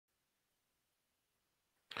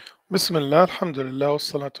Bismillah, Alhamdulillah,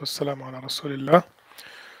 wassalatu wassalamu ala Rasulillah.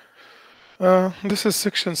 This is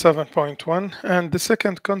section 7.1, and the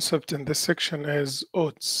second concept in this section is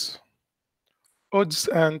odds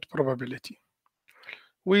and probability.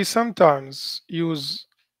 We sometimes use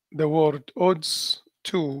the word odds,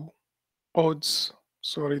 the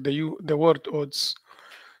word odds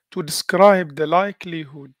to describe the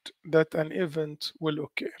likelihood that an event will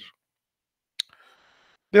occur.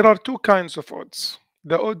 There are two kinds of odds: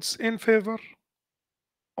 the odds in favor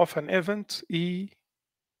of an event, E,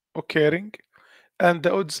 occurring, and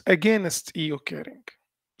the odds against E occurring.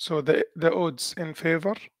 So the odds in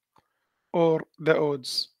favor or the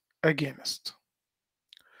odds against.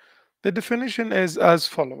 The definition is as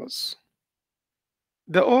follows.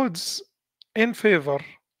 The odds in favor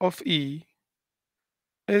of E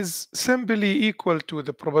is simply equal to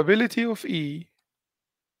the probability of E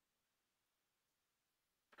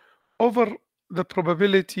over the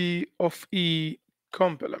probability of E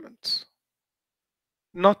complement,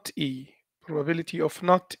 not E, probability of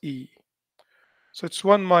not E. So it's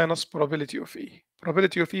 1 minus probability of E.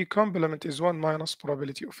 Probability of E complement is 1 minus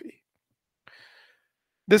probability of E.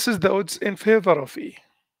 This is the odds in favor of E.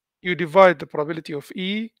 You divide the probability of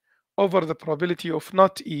E over the probability of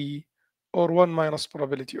not E, or 1 minus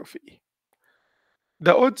probability of E.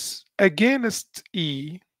 The odds against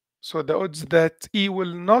E, so the odds that E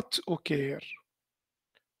will not occur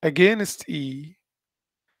against E,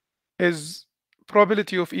 is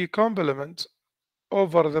probability of E complement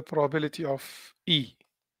over the probability of E.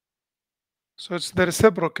 So it's the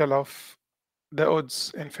reciprocal of the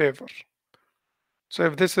odds in favor. So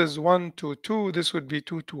if this is 1 to 2, this would be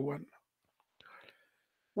 2 to 1.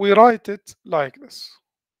 We write it like this,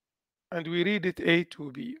 and we read it A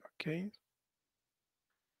to B, okay?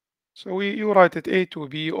 So you write it A to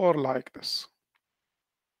B or like this.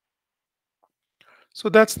 So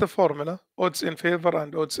that's the formula, odds in favor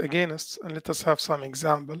and odds against, and let us have some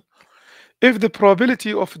example. If the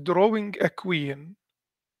probability of drawing a queen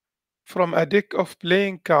from a deck of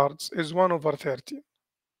playing cards is 1 over 30.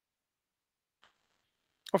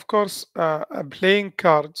 Of course, playing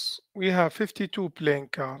cards, we have 52 playing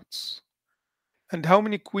cards. And how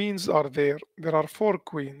many queens are there? There are 4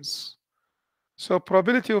 queens. So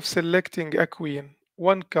probability of selecting a queen,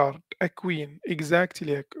 one card, a queen,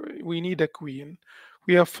 exactly, we need a queen.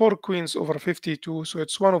 We have 4 queens over 52, so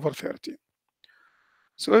it's 1 over 30.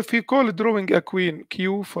 So if you call drawing a queen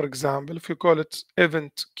Q, for example, if you call it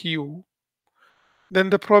event Q, then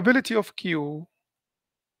the probability of Q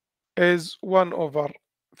is 1 over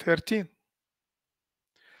 13.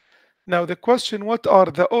 Now the question, what are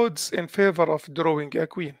the odds in favor of drawing a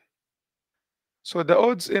queen? So the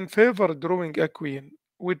odds in favor drawing a queen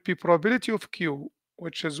would be probability of Q,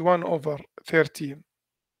 which is 1 over 13,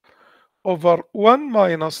 over 1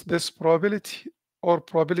 minus this probability, or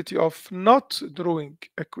probability of not drawing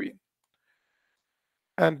a queen.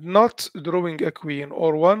 And not drawing a queen,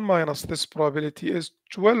 or 1 minus this probability, is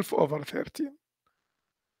 12 over 13.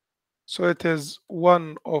 So it is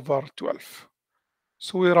 1 over 12.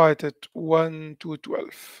 So we write it 1 to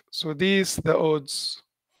 12. So these the odds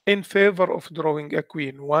in favor of drawing a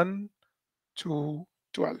queen, 1 to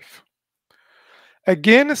 12.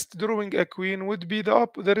 Against drawing a queen would be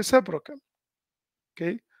the reciprocal,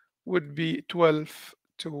 okay, would be 12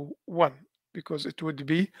 to 1, because it would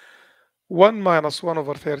be 1 minus 1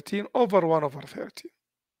 over 13 over 1 over 13.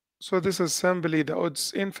 So this is simply the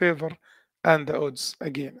odds in favor and the odds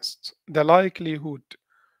against, the likelihood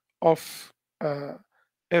of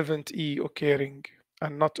event E occurring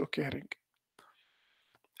and not occurring.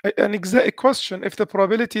 An exact question, if the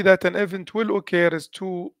probability that an event will occur is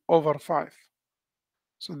 2 over 5.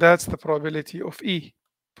 So that's the probability of E.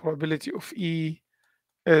 Probability of E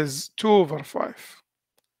is 2 over 5.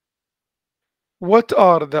 What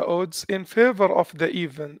are the odds in favor of the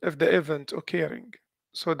event occurring?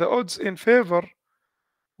 So the odds in favor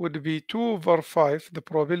would be 2 over 5, the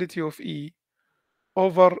probability of E,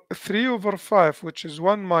 over 3 over 5, which is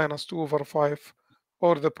 1 minus 2 over 5,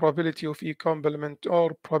 or the probability of E complement,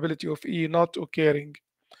 or probability of E not occurring.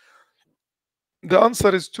 The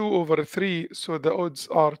answer is 2 over 3, so the odds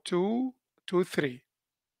are 2 to 3.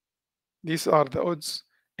 These are the odds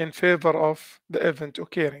in favor of the event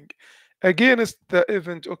occurring. Against the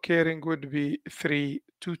event occurring would be 3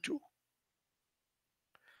 to 2.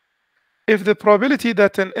 If the probability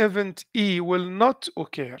that an event E will not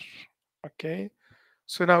occur, okay,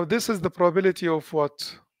 so now this is the probability of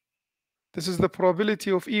what? This is the probability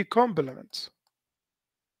of E complement,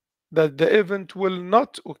 that the event will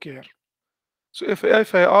not occur. So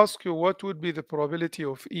if I ask you what would be the probability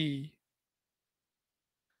of E,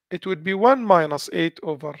 it would be 1 minus 8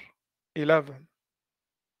 over 11,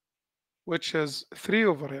 which is 3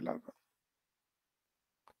 over 11.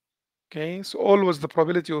 Okay, so always the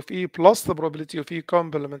probability of E plus the probability of E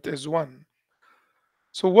complement is 1.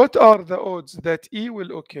 So what are the odds that E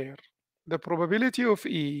will occur? The probability of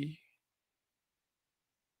E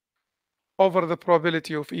over the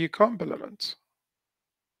probability of E complement.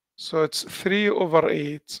 So it's 3 over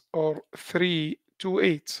 8 or 3 to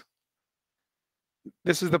 8.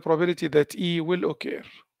 This is the probability that E will occur.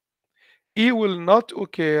 E will not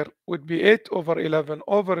occur would be 8 over 11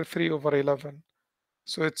 over 3 over 11.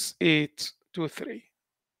 So it's 8 to 3.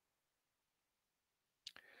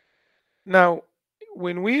 Now,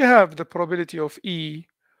 when we have the probability of E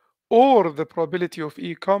or the probability of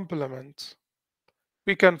E complement,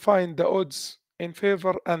 we can find the odds in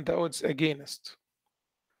favor and the odds against.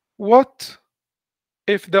 What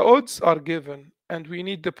if the odds are given and we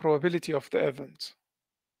need the probability of the event?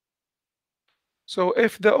 So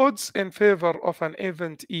if the odds in favor of an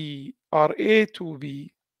event E are A to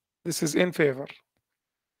B, this is in favor,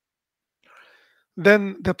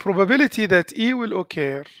 then the probability that E will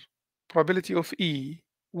occur, probability of E,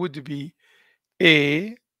 would be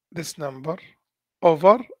A, this number,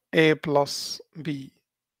 over A plus B.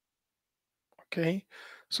 Okay,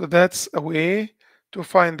 so that's a way to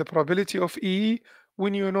find the probability of E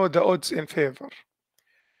when you know the odds in favor.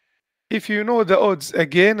 If you know the odds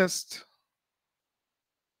against,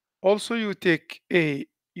 also you take A,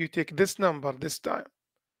 you take this number this time.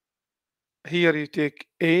 Here you take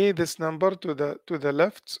A, this number to the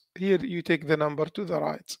left. Here you take the number to the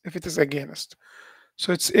right if it is against.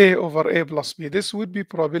 So it's A over A plus B. This would be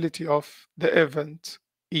probability of the event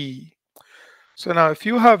E. So now if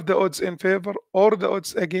you have the odds in favor or the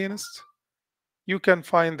odds against, you can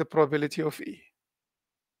find the probability of E.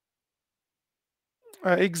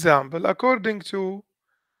 Example, according to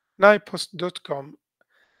NIPOST.com,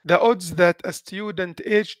 the odds that a student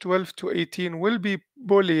aged 12 to 18 will be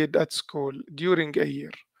bullied at school during a year.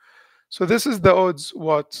 So this is the odds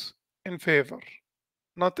what? In favor,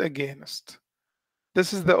 not against.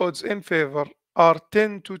 This is the odds in favor are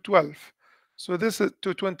 10 to 12. So this is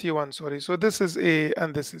to 21, sorry. So this is A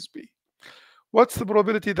and this is B. What's the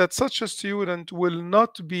probability that such a student will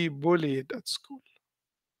not be bullied at school?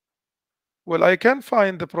 Well, I can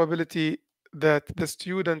find the probability that the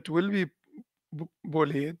student will be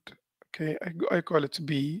bullied. Okay, I call it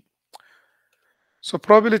B. So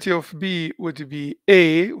probability of B would be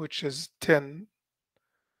A, which is 10,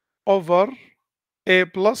 over A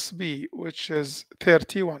plus B, which is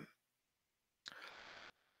 31.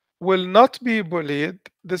 Will not be bullied,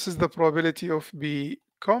 this is the probability of B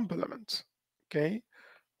complement, okay,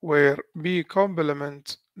 where B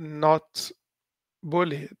complement not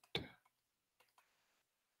bullied.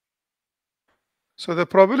 So the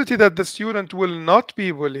probability that the student will not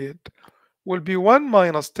be bullied will be 1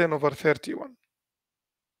 minus 10 over 31.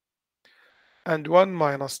 And 1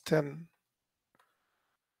 minus 10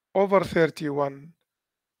 over 31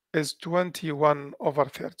 is 21 over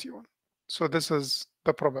 31. So this is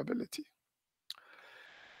the probability.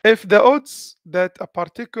 If the odds that a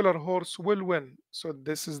particular horse will win, so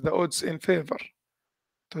this is the odds in favor.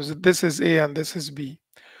 So this is A and this is B.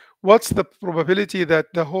 What's the probability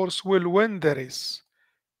that the horse will win the race?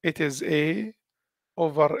 It is A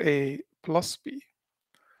over A plus B.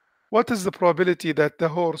 What is the probability that the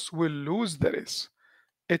horse will lose the race?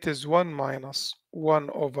 It is 1 minus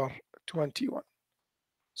 1 over 21.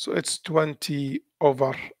 So it's 20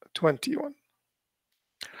 over 21.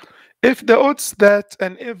 If the odds that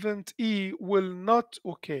an event E will not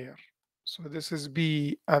occur, so this is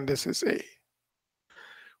B and this is A.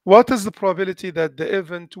 What is the probability that the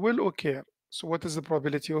event will occur? So what is the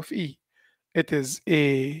probability of E? It is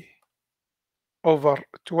A over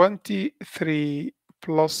 23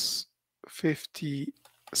 plus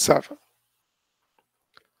 57.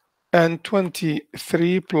 And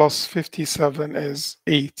 23 plus 57 is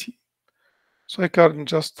 80. So I can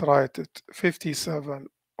just write it 57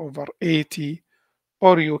 over 80,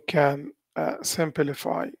 or you can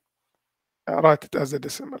simplify, write it as a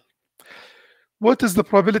decimal. What is the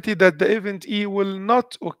probability that the event E will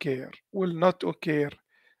not occur? Will not occur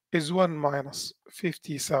is 1 minus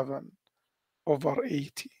 57 over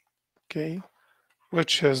 80, okay,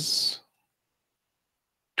 which is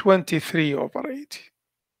 23 over 80.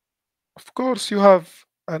 Of course, you have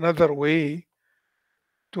another way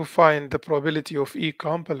to find the probability of E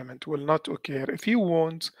complement will not occur. If you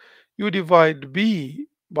want, you divide B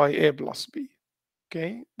by A plus B.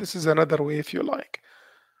 Okay, this is another way if you like.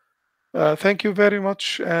 Thank you very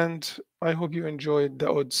much, and I hope you enjoyed the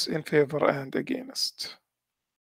odds in favor and against.